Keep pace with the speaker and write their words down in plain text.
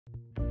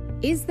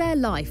Is there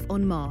life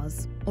on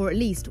Mars? Or at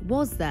least,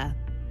 was there?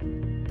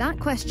 That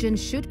question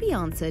should be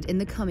answered in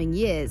the coming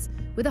years,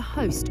 with a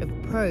host of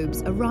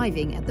probes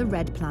arriving at the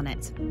red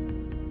planet.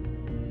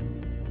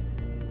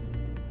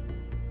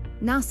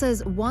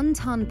 NASA's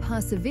one-ton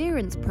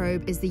Perseverance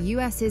probe is the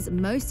US's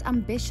most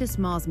ambitious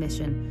Mars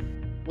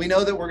mission. We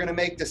know that we're going to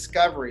make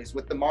discoveries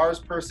with the Mars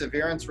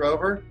Perseverance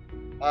rover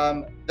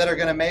that are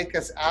going to make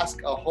us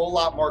ask a whole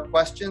lot more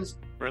questions.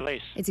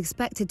 Release. It's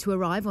expected to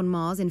arrive on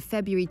Mars in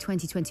February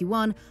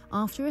 2021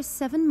 after a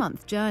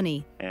 7-month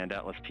journey. And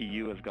Atlas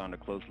PU has gone to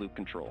closed-loop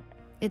control.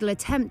 It'll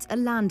attempt a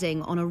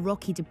landing on a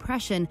rocky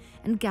depression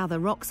and gather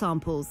rock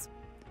samples.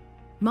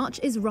 Much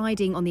is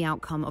riding on the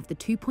outcome of the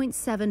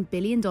 $2.7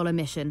 billion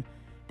mission,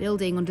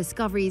 building on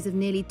discoveries of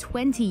nearly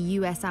 20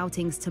 US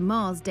outings to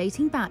Mars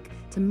dating back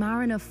to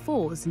Mariner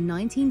 4's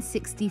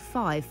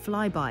 1965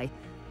 flyby.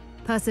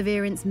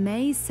 Perseverance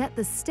may set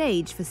the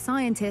stage for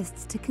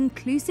scientists to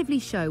conclusively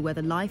show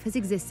whether life has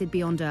existed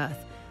beyond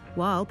Earth,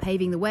 while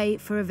paving the way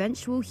for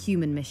eventual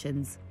human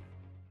missions.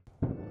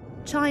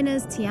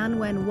 China's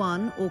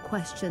Tianwen-1, or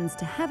Questions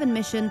to Heaven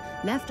mission,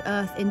 left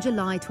Earth in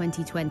July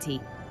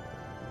 2020.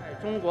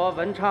 中国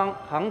文昌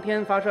航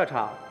天发射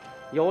场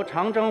由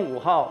长征5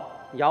号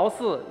遥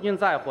4运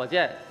载火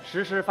箭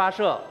实施发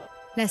射。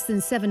 Less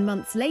than 7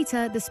 months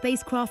later, the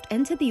spacecraft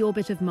entered the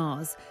orbit of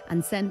Mars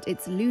and sent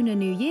its Lunar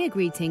New Year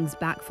greetings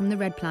back from the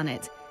red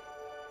planet.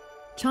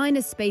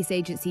 China's space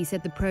agency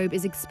said the probe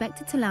is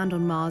expected to land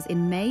on Mars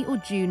in May or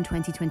June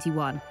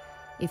 2021.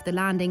 If the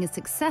landing is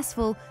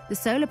successful, the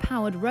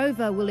solar-powered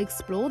rover will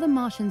explore the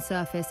Martian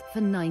surface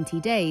for 90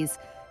 days,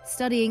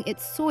 studying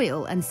its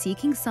soil and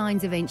seeking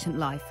signs of ancient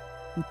life,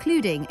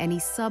 including any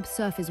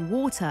subsurface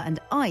water and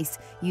ice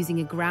using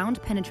a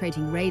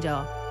ground-penetrating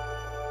radar.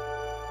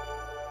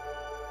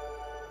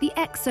 The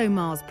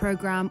ExoMars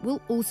program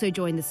will also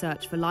join the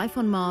search for life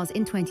on Mars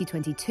in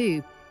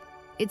 2022.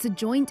 It's a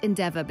joint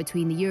endeavour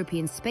between the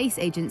European Space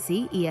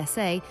Agency,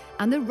 ESA,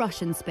 and the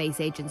Russian space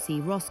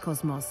agency,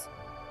 Roscosmos.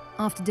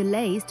 After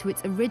delays to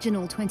its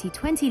original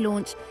 2020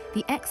 launch,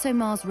 the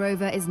ExoMars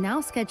rover is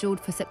now scheduled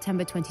for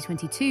September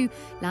 2022,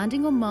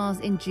 landing on Mars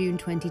in June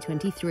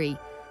 2023.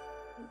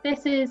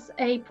 This is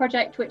a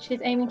project which is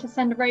aiming to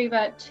send a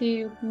rover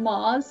to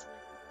Mars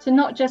to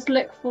not just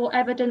look for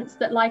evidence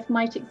that life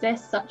might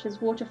exist, such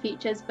as water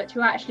features, but to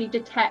actually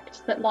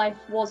detect that life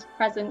was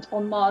present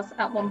on Mars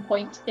at one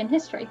point in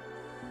history.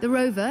 The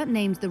rover,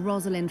 named the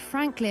Rosalind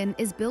Franklin,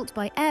 is built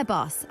by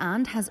Airbus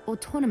and has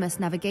autonomous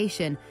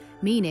navigation,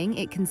 meaning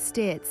it can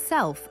steer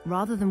itself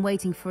rather than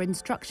waiting for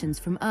instructions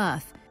from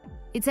Earth.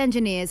 Its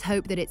engineers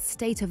hope that its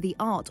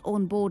state-of-the-art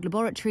onboard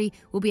laboratory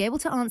will be able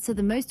to answer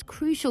the most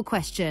crucial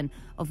question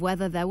of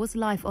whether there was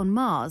life on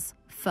Mars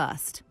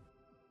first.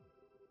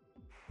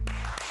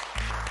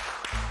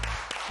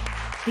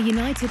 The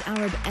United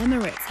Arab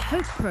Emirates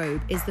Hope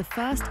probe is the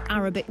first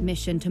Arabic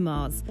mission to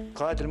Mars.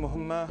 قائد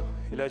المهمة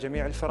إلى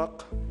جميع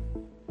الفرق،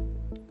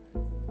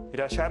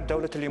 إلى شعب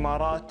دولة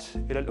الإمارات،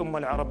 إلى الأمة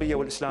العربية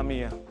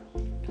والإسلامية.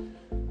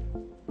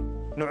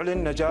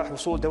 نعلن نجاح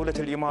وصول دولة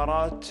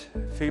الإمارات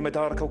في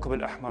مدار كوكب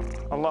الأحمر.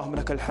 اللهم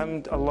لك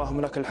الحمد،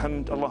 اللهم لك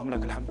الحمد، اللهم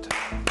لك الحمد.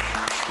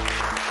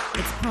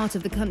 It's part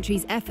of the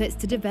country's efforts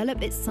to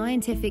develop its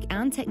scientific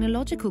and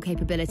technological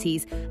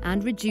capabilities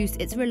and reduce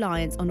its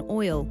reliance on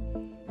oil.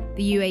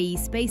 The UAE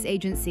Space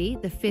Agency,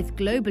 the 5th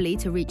globally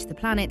to reach the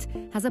planet,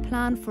 has a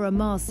plan for a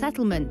Mars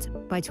settlement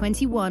by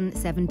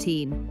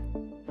 2117.